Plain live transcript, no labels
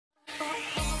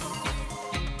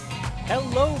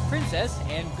Hello, Princess,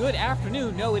 and good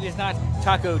afternoon. No, it is not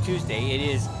Taco Tuesday. It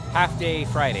is half day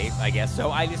Friday, I guess.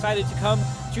 So I decided to come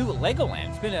to Legoland.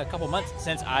 It's been a couple months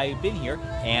since I've been here,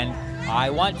 and I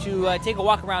want to take a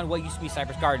walk around what used to be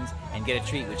Cypress Gardens and get a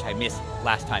treat, which I missed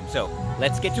last time. So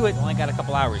let's get to it. Only got a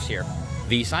couple hours here.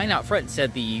 The sign out front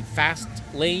said the Fast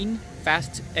Lane,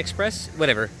 Fast Express,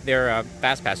 whatever, their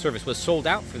Fast Pass service was sold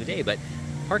out for the day, but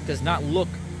the park does not look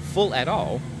full at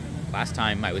all. Last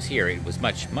time I was here, it was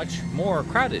much more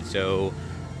crowded, so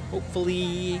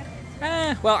hopefully,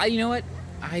 well, you know what?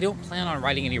 I don't plan on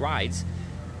riding any rides,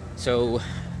 so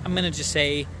I'm gonna just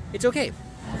say it's okay.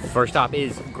 First stop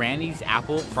is Granny's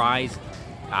Apple Fries.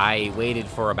 I waited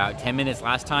for about 10 minutes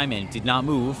last time and did not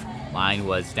move. Line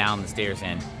was down the stairs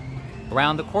and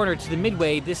around the corner to the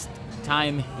midway. This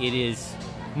time it is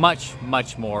much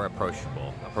more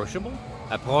approachable.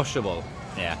 Approachable,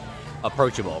 yeah.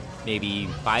 Approachable. Maybe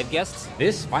 5 guests.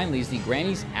 This finally is the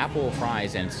Granny's Apple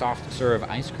Fries and soft serve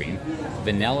ice cream.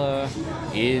 Vanilla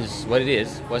is what it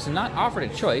is. Was not offered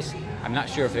a choice. I'm not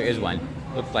sure if there is one.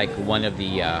 Looked like one of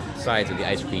the sides of the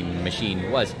ice cream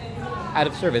machine was out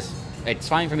of service. It's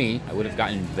fine for me. I would have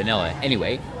gotten vanilla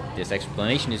anyway. This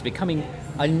explanation is becoming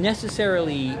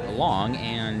unnecessarily long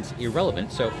and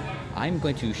irrelevant, so I'm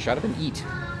going to shut up and eat.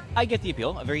 I get the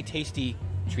appeal. A very tasty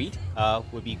treat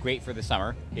would be great for the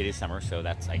summer. It is summer, so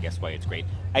that's, I guess, why it's great.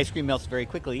 Ice cream melts very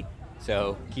quickly,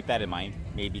 so keep that in mind.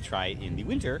 Maybe try it in the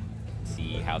winter,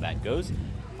 see how that goes.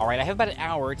 All right, I have about an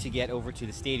hour to get over to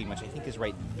the stadium, which I think is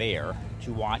right there,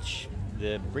 to watch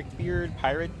the Brickbeard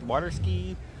Pirate Water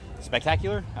Ski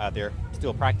Spectacular. They're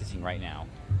still practicing right now,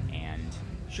 and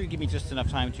should give me just enough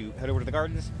time to head over to the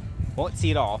gardens. Won't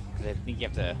see it all, because I think you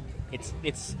have to,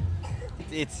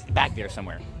 it's back there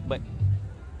somewhere, but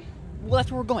well,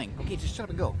 that's where we're going. Okay, just shut up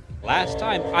and go. Last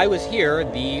time I was here,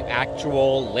 the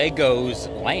actual Legos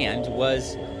land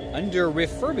was under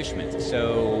refurbishment,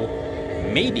 so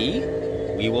maybe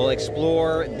we will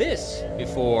explore this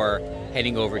before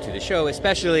heading over to the show,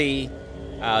 especially,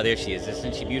 there she is,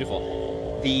 isn't she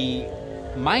beautiful? The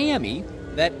Miami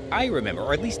that I remember,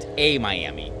 or at least a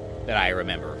Miami that I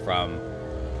remember from,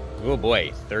 oh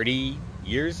boy, 30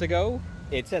 years ago?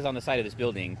 It says on the side of this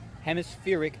building,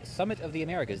 Hemispheric Summit of the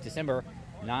Americas, December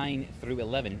 9 through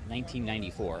 11,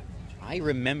 1994. I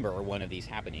remember one of these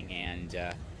happening, and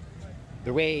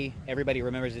the way everybody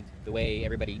remembers it, the way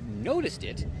everybody noticed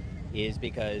it, is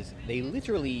because they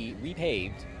literally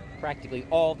repaved practically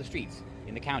all the streets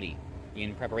in the county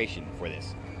in preparation for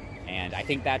this. And I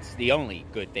think that's the only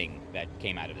good thing that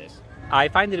came out of this. I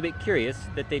find it a bit curious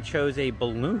that they chose a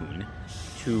balloon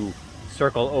to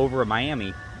circle over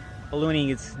Miami. Ballooning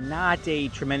is not a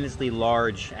tremendously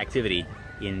large activity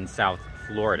in South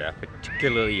Florida,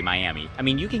 particularly Miami. I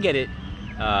mean, you can get it,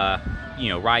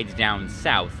 rides down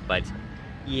south, but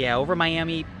yeah, over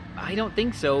Miami, I don't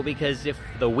think so, because if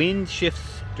the wind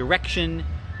shifts direction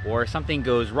or something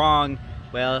goes wrong,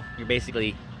 well, you're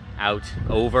basically out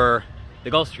over the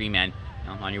Gulf Stream and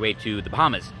on your way to the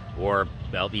Bahamas or,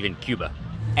 well, even Cuba.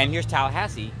 And here's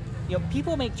Tallahassee. You know,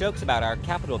 people make jokes about our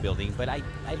Capitol building, but I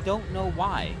don't know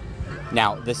why.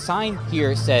 Now, the sign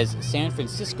here says San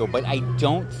Francisco, but I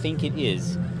don't think it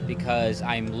is, because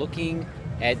I'm looking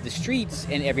at the streets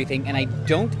and everything, and I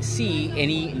don't see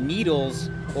any needles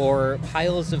or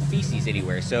piles of feces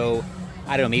anywhere. So,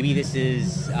 I don't know, maybe this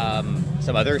is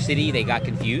some other city, they got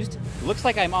confused. It looks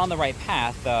like I'm on the right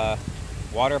path.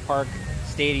 Water Park,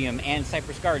 Stadium, and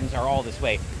Cypress Gardens are all this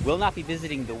way. We'll not be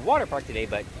visiting the water park today,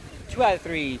 but 2 out of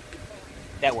 3,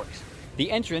 that works. The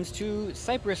entrance to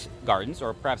Cypress Gardens,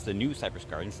 or perhaps the new Cypress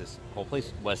Gardens, this whole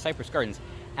place was Cypress Gardens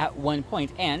at one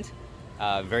point, and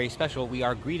very special, we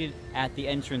are greeted at the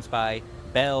entrance by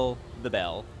Belle the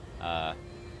Bell,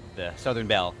 the Southern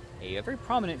Belle, a very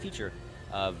prominent feature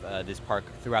of this park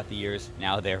throughout the years.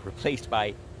 Now they're replaced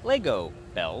by Lego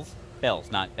bells,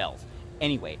 not bells.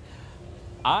 Anyway,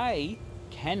 I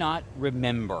cannot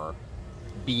remember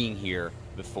being here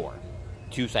before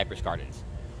to Cypress Gardens,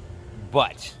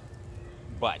 but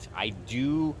I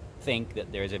do think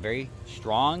that there's a very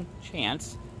strong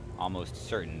chance, almost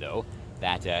certain though,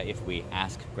 that if we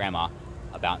ask Grandma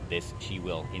about this, she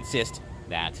will insist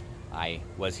that I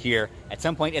was here at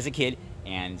some point as a kid,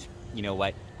 and you know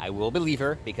what, I will believe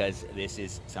her, because this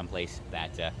is someplace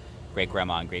that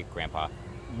great-grandma and great-grandpa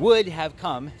would have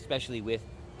come, especially with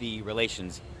the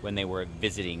relations when they were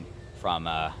visiting from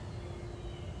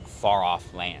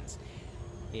far-off lands.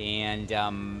 And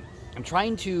I'm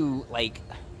trying to, like,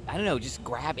 I don't know, just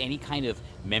grab any kind of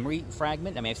memory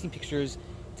fragment. I mean, I've seen pictures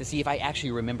to see if I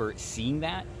actually remember seeing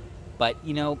that, but,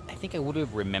 you know, I think I would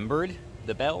have remembered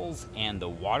the bells and the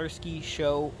water ski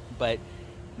show, but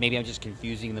maybe I'm just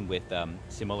confusing them with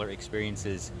similar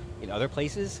experiences in other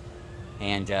places.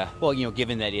 And, well, you know,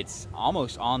 given that it's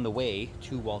almost on the way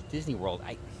to Walt Disney World,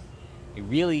 I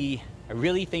really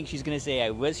think she's going to say I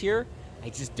was here. I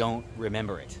just don't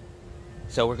remember it.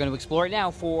 So we're going to explore it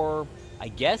now for, I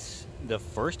guess, the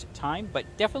first time, but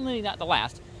definitely not the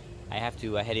last. I have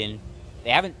to head in.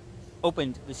 They haven't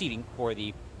opened the seating for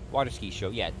the water ski show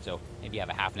yet, so maybe have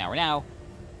a half an hour now,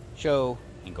 show,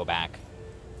 and go back.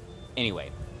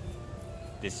 Anyway,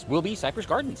 this will be Cypress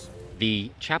Gardens.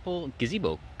 The chapel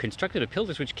gazebo, constructed of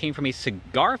pillars which came from a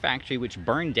cigar factory which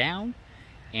burned down,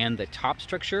 and the top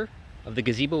structure of the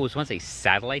gazebo was once a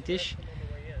satellite dish.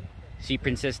 See,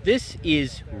 Princess, this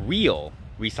is real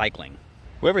recycling.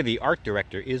 Whoever the art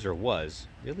director is or was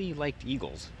really liked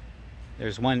eagles.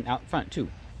 There's one out front too.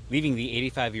 Leaving the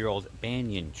 85-year-old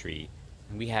banyan tree,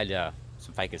 and we had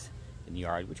some ficus in the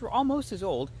yard, which were almost as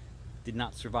old, did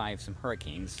not survive some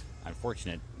hurricanes.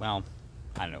 Unfortunate. Well,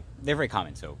 I don't know. They're very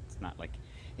common, so it's not like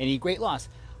any great loss.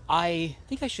 I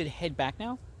think I should head back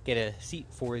now, get a seat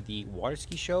for the water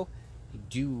ski show.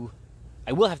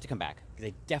 I will have to come back because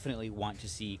I definitely want to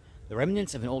see the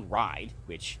remnants of an old ride,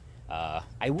 which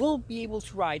I will be able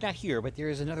to ride, not here, but there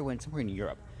is another one somewhere in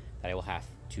Europe that I will have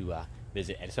to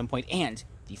visit at some point, and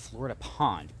the Florida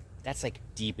pond. That's like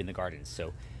deep in the gardens,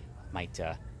 so might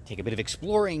take a bit of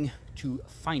exploring to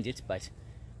find it, but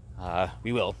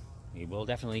we will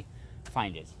definitely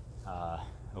find it.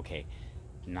 Okay,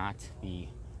 not the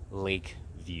lake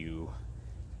view.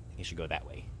 I think I should go that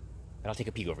way, but I'll take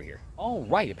a peek over here. All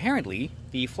right, apparently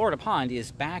the Florida pond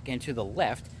is back and to the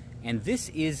left, and this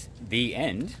is the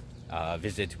end.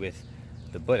 Visit with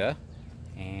the Buddha,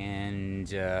 and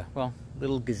well,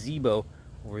 little gazebo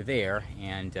over there,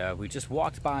 and we just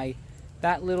walked by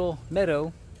that little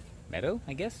meadow,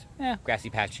 I guess? Yeah, grassy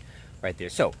patch right there.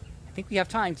 So I think we have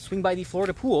time to swing by the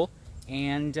Florida pool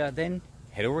and then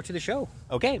head over to the show.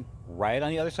 Okay, right on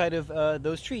the other side of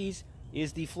those trees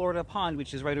is the Florida pond,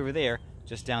 which is right over there,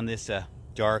 just down this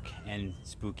dark and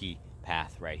spooky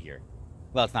path right here.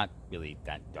 Well, it's not really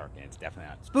that dark, and it's definitely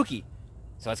not spooky.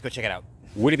 So let's go check it out.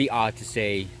 Would it be odd to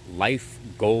say life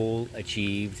goal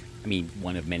achieved? I mean,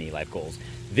 one of many life goals.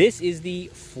 This is the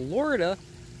Florida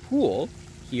pool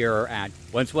here at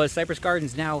once was Cypress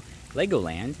Gardens, now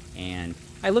Legoland. And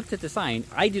I looked at the sign.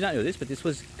 I did not know this, but this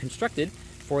was constructed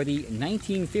for the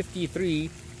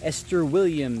 1953 Esther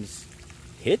Williams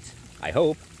hit, I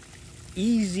hope,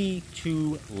 Easy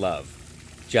to Love.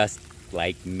 Just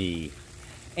like me.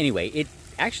 Anyway, it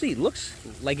actually looks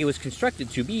like it was constructed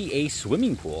to be a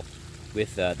swimming pool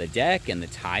with the deck and the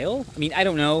tile. I mean, I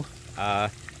don't know.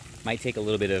 Might take a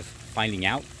little bit of finding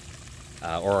out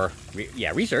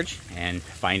research and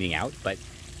finding out. But,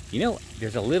 you know,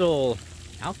 there's a little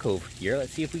alcove here.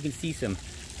 Let's see if we can see some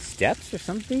steps or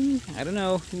something. I don't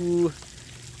know who.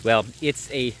 Well, it's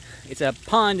a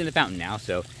pond and a fountain now,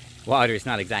 so water is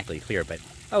not exactly clear. But,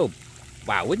 oh,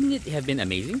 wow, wouldn't it have been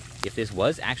amazing if this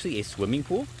was actually a swimming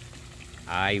pool?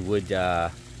 I would,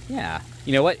 yeah.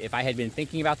 You know what? If I had been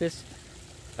thinking about this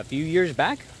a few years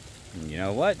back, you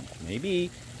know what?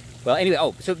 Maybe. Well, anyway,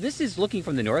 oh, so this is looking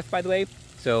from the north, by the way.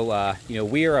 So, you know,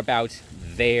 we're about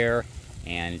there,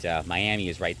 and Miami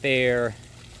is right there,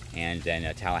 and then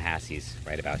Tallahassee's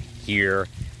right about here,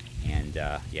 and,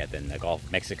 yeah, then the Gulf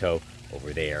of Mexico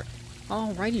over there.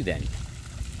 Alrighty then.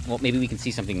 Well, maybe we can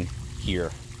see something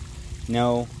here.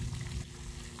 No?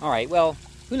 Alright, well,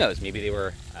 who knows? Maybe they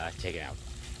were taken out.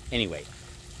 Anyway,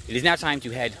 it is now time to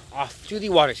head off to the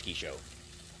water ski show,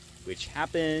 which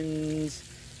happens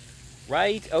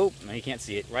right, oh, you can't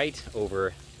see it, right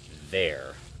over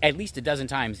there. At least a dozen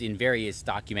times in various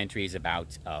documentaries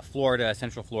about Florida,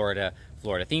 Central Florida,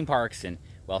 Florida theme parks, and,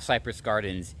 well, Cypress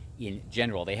Gardens in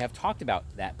general. They have talked about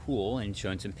that pool and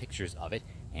shown some pictures of it,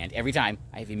 and every time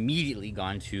I've immediately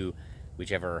gone to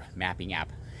whichever mapping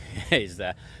app is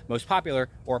the most popular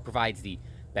or provides the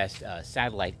best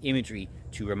satellite imagery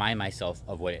to remind myself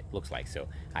of what it looks like. So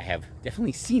I have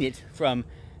definitely seen it from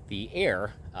the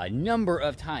air a number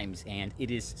of times, and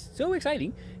it is so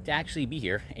exciting to actually be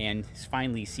here and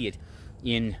finally see it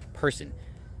in person.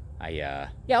 Yeah,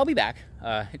 I'll be back.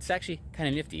 It's actually kind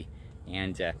of nifty,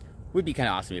 and would be kind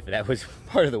of awesome if that was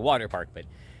part of the water park. But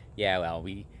yeah, well,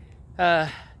 we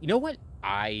you know what,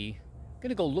 I'm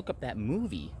gonna go look up that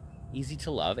movie Easy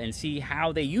to Love and see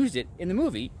how they used it in the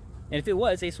movie, and if it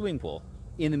was a swimming pool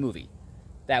in the movie.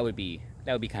 That would be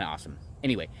kind of awesome.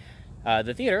 Anyway,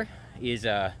 the theater is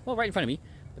well, right in front of me.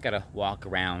 I've got to walk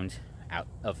around out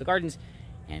of the gardens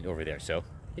and over there. So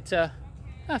it's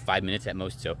 5 minutes at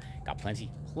most, so got plenty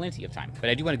of time. But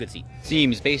I do want a good seat.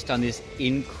 Seems, based on this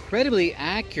incredibly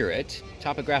accurate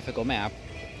topographical map,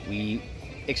 we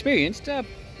experienced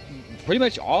pretty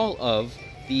much all of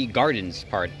the gardens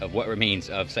part of what remains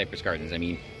of Cypress Gardens. I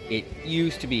mean, it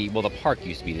used to be, well, the park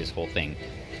used to be this whole thing.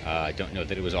 I don't know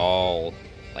that it was all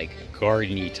like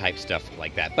gardeny type stuff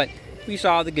like that, but we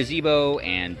saw the gazebo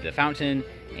and the fountain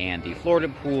and the Florida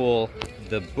pool.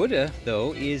 The Buddha,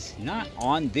 though, is not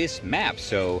on this map,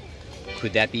 so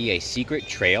could that be a secret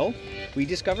trail we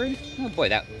discovered? Oh boy,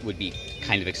 that would be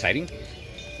kind of exciting.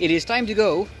 It is time to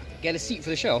go get a seat for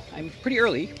the show. I'm pretty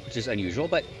early, which is unusual,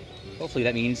 but hopefully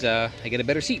that means I get a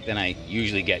better seat than I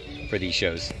usually get for these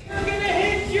shows. You're gonna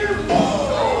hit your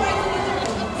ball!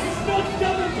 This stuff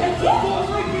doesn't catch the ball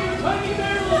right for your tiny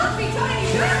barrels! Not be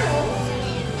tiny barrels!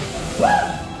 Woo!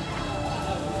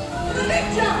 The big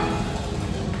jump!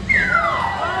 No!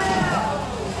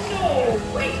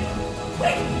 Wait!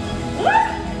 What?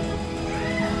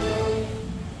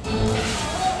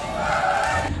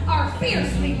 Our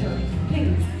fierce leader.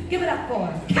 Please, give it up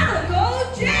for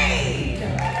Calico Jade!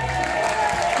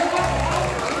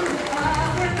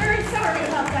 We're very sorry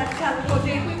about that, Calico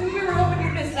Jade. We were hoping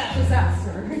you missed that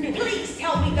disaster. Please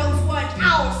tell me those weren't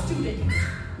our students.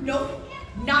 Nope,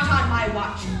 not on my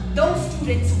watch. Those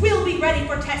students will be ready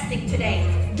for testing today.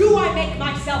 Do I make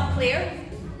myself clear?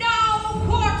 No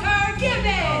quarter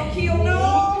given! Heel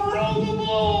no! Roll the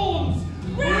bones!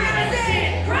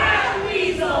 Rancid crab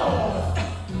weasels!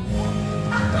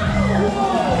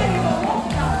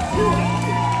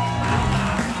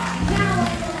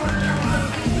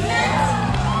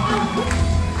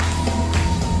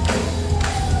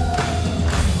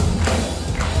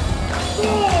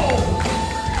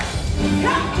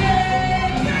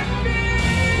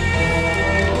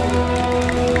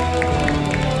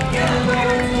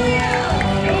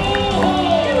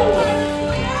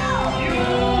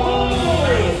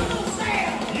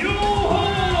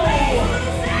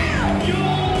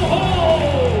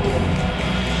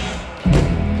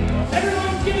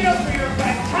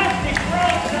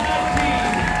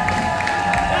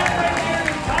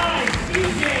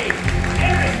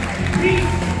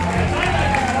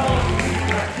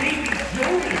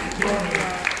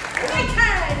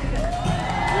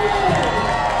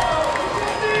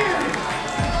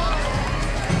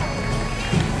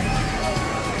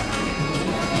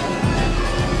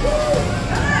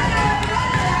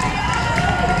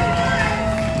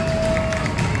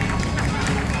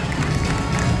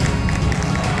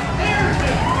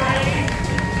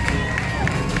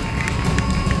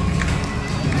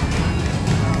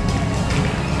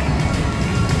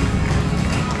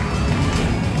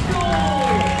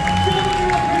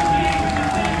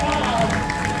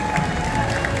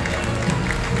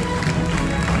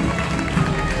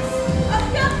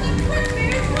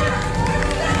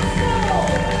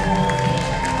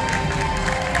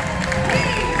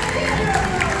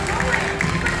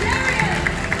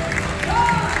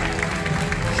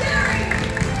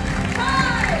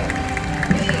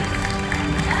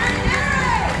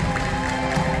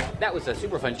 That was a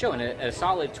super fun show, and a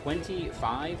solid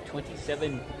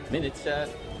 27 minutes,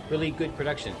 really good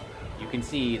production. You can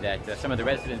see that some of the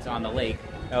residents on the lake,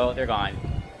 oh, they're gone,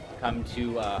 come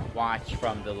to watch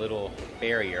from the little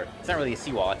barrier. It's not really a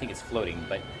seawall, I think it's floating,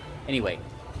 but anyway.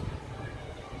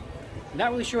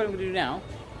 Not really sure what I'm going to do now.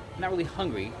 I'm not really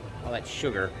hungry, all that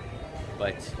sugar,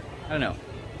 but I don't know.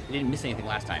 I didn't miss anything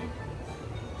last time.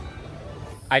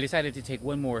 I decided to take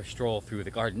one more stroll through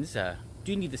the gardens.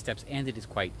 Do need the steps, and it is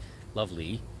quite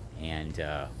lovely. And,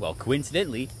 well,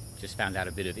 coincidentally, just found out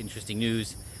a bit of interesting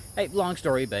news. Hey, long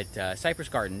story, but Cypress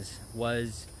Gardens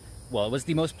was, well, it was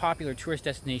the most popular tourist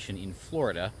destination in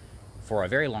Florida for a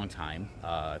very long time.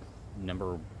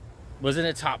 Was in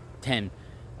the top 10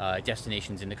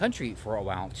 destinations in the country for a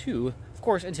while, too. Of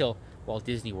course, until Walt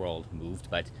Disney World moved,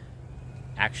 but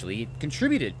actually it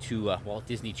contributed to Walt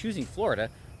Disney choosing Florida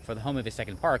for the home of his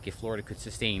second park. If Florida could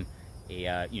sustain a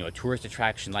a tourist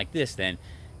attraction like this, then,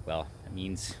 well, that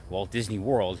means Walt Disney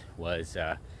World was,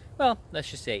 well, let's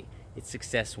just say its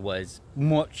success was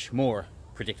much more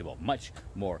predictable.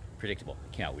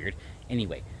 Came out weird.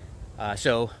 Anyway,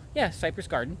 so yeah, Cypress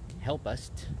Gardens helped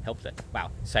us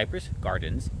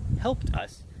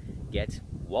get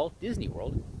Walt Disney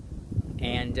World,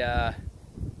 and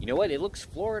you know what? It looks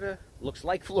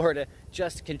like Florida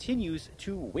just continues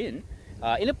to win.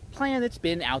 In a plan that's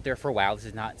been out there for a while. This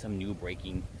is not some new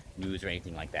breaking news or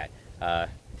anything like that.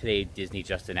 Today, Disney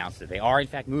just announced that they are, in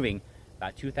fact, moving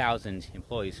about 2,000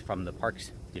 employees from the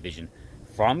Parks Division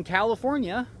from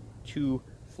California to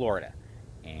Florida.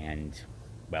 And,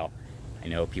 well, I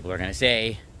know people are going to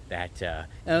say that,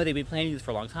 oh, they've been planning this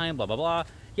for a long time, blah, blah, blah.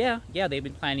 Yeah, they've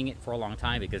been planning it for a long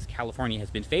time because California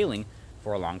has been failing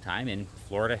for a long time, and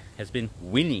Florida has been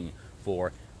winning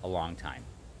for a long time.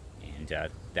 And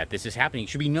that this is happening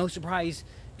should be no surprise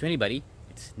to anybody.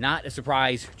 It's not a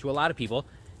surprise to a lot of people,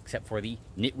 except for the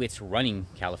nitwits running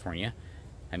California.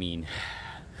 I mean,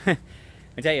 I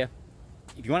tell you,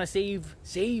 if you want to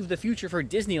save the future for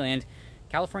Disneyland,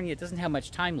 California doesn't have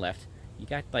much time left. You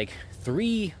got like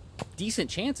 3 decent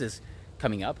chances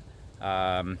coming up.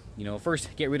 You know,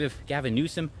 first get rid of Gavin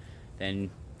Newsom, then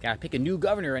gotta pick a new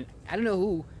governor, and I don't know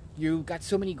who. You got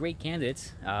so many great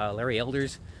candidates: Larry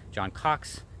Elders, John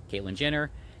Cox, Caitlyn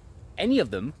Jenner. Any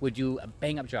of them would do a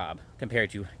bang-up job compared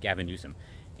to Gavin Newsom.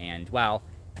 And wow,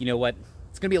 you know what?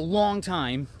 It's gonna be a long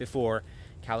time before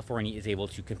California is able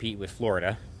to compete with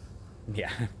Florida.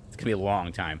 Yeah, it's gonna be a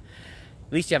long time.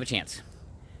 At least you have a chance.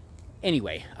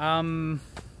 Anyway, I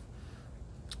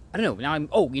don't know. Now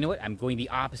oh, you know what? I'm going the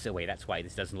opposite way. That's why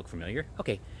this doesn't look familiar.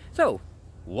 Okay, so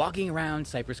walking around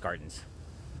Cypress Gardens.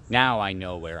 Now I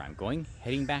know where I'm going.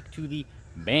 Heading back to the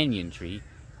banyan tree,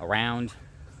 around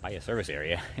by a service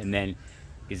area, and then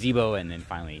gazebo, and then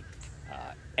finally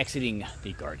exiting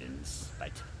the gardens.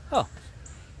 But oh,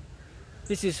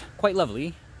 this is quite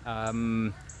lovely.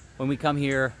 When we come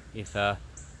here, if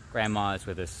Grandma is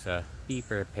with us, be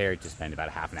prepared to spend about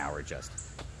a half an hour just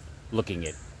looking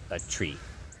at a tree.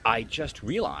 I just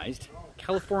realized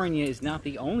California is not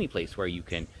the only place where you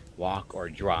can walk or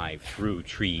drive through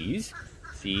trees.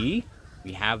 See,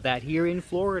 we have that here in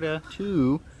Florida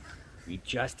too. We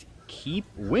just keep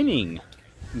winning.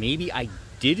 Maybe I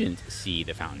didn't see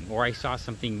the fountain, or I saw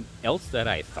something else that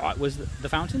I thought was the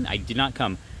fountain. I did not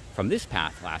come from this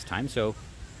path last time, so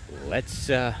let's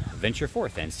venture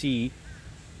forth and see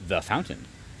the fountain.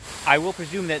 I will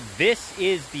presume that this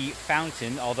is the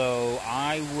fountain, although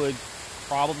I would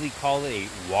probably call it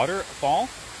a waterfall.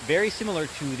 Very similar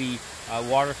to the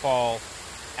waterfall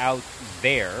out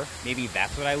there. Maybe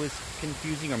that's what I was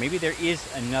confusing, or maybe there is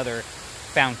another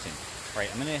fountain. All right,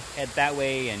 I'm gonna head that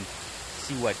way and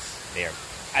see what's there.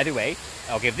 Either way,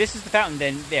 okay, if this is the fountain,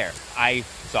 then there, I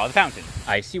saw the fountain.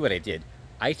 I see what I did.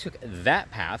 I took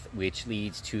that path, which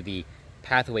leads to the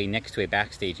pathway next to a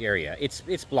backstage area.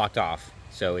 It's blocked off,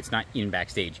 so it's not in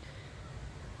backstage.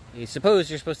 I suppose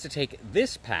you're supposed to take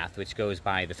this path, which goes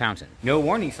by the fountain. No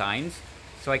warning signs,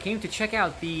 so I came to check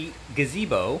out the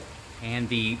gazebo and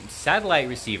the satellite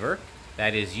receiver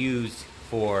that is used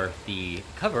for the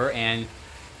cover, and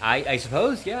I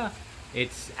suppose, yeah,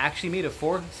 it's actually made of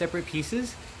 4 separate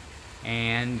pieces,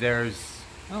 and there's,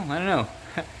 oh, I don't know,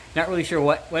 not really sure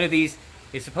what one of these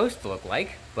is supposed to look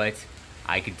like, but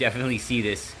I could definitely see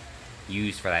this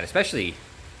used for that, especially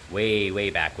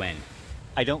way back when.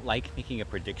 I don't like making a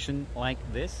prediction like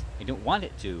this. I don't want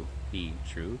it to be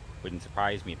true. Wouldn't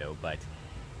surprise me though, but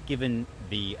given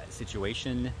the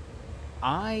situation,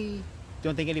 I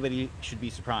don't think anybody should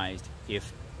be surprised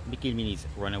if Mickey and Minnie's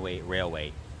Runaway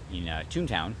Railway in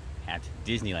Toontown at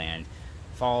Disneyland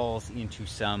falls into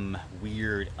some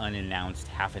weird, unannounced,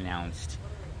 half-announced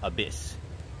abyss.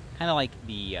 Kind of like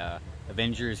the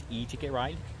Avengers e-ticket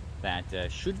ride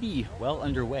that should be well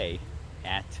underway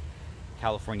at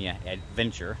California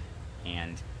Adventure.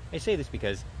 And I say this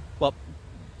because, well,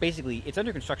 basically it's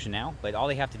under construction now, but all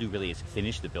they have to do really is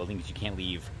finish the building, because you can't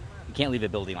leave a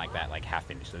building like that like half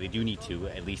finished. So they do need to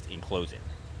at least enclose it.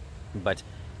 But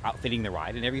outfitting the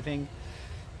ride and everything,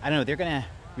 I don't know, they're gonna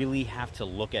really have to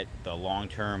look at the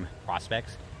long-term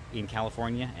prospects in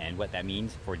California and what that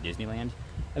means for Disneyland.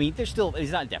 I mean, it's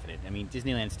not definite. I mean,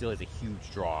 Disneyland still is a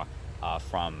huge draw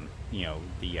from, you know,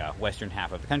 the western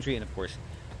half of the country, and of course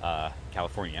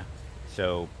California.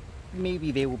 So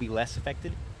maybe they will be less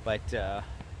affected, but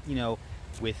you know,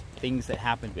 with things that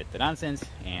happened with the nonsense,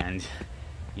 and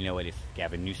you know what, if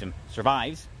Gavin Newsom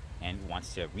survives and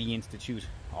wants to reinstitute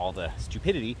all the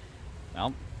stupidity,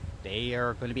 well, they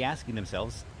are going to be asking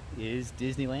themselves, is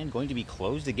Disneyland going to be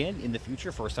closed again in the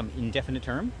future for some indefinite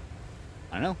term?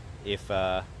 I don't know. If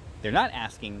they're not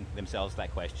asking themselves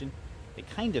that question, they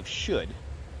kind of should.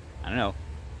 I don't know.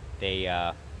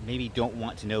 They maybe don't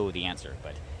want to know the answer,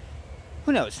 but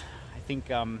who knows? I think,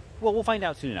 well, we'll find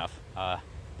out soon enough.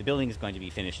 The building is going to be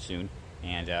finished soon,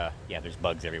 and yeah, there's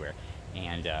bugs everywhere.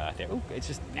 And oh, it's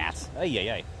just gnats.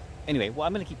 Ay. Anyway, well,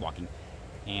 I'm going to keep walking,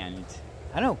 and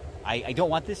I don't know. I don't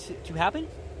want this to happen,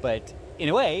 but in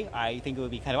a way, I think it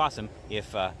would be kind of awesome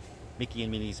if Mickey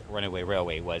and Minnie's Runaway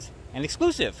Railway was an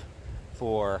exclusive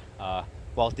for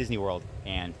Walt Disney World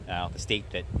and the state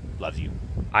that loves you.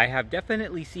 I have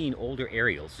definitely seen older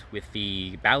aerials with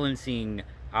the balancing,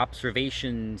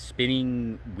 observation,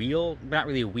 spinning wheel, not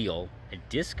really a wheel, a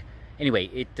disc. Anyway,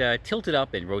 it tilted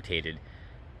up and rotated,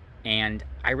 and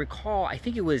I recall, I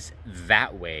think it was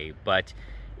that way, but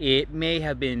it may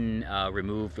have been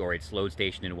removed, or its load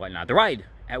station and whatnot. The ride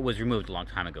it was removed a long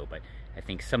time ago, but I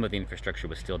think some of the infrastructure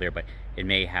was still there, but it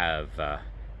may have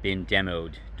been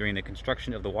demoed during the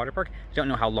construction of the water park. I don't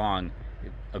know how long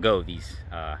ago these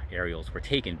aerials were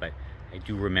taken, but I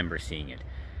do remember seeing it.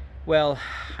 Well,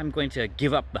 I'm going to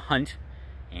give up the hunt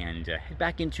and head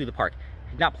back into the park. I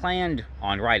had not planned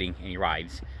on riding any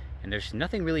rides, and there's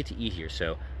nothing really to eat here,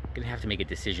 so I'm gonna have to make a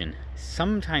decision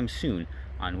sometime soon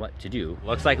on what to do.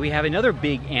 Looks like we have another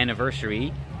big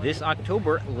anniversary. This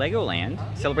October, Legoland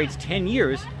celebrates 10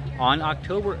 years on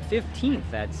October 15th.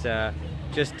 That's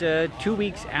just 2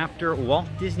 weeks after Walt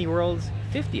Disney World's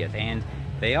 50th, and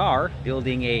they are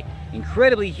building a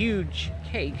incredibly huge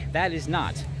cake. That is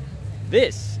not.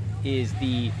 This is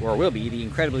the, or will be, the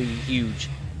incredibly huge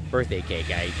birthday cake.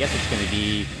 I guess it's going to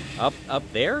be up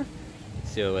there.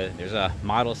 So there's a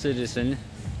model citizen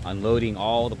unloading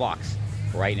all the blocks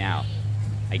right now.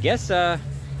 I guess,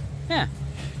 yeah,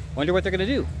 wonder what they're going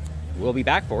to do. We'll be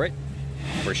back for it,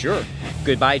 for sure.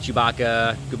 Goodbye,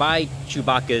 Chewbacca. Goodbye,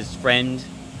 Chewbacca's friend.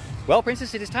 Well,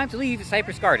 Princess, it is time to leave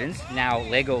Cypress Gardens, now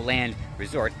Legoland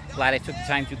Resort. Glad I took the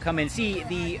time to come and see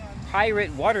the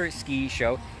pirate water ski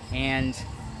show and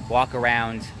walk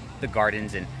around the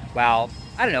gardens. And, well,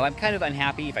 I don't know, I'm kind of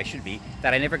unhappy, if I should be,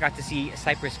 that I never got to see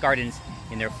Cypress Gardens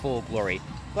in their full glory.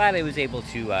 Glad I was able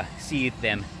to see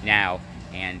them now.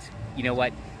 And you know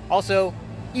what? Also,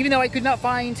 even though I could not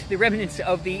find the remnants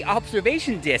of the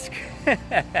observation disc,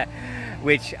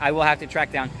 which I will have to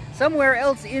track down somewhere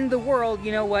else in the world,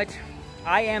 you know what?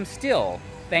 I am still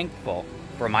thankful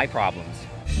for my problems.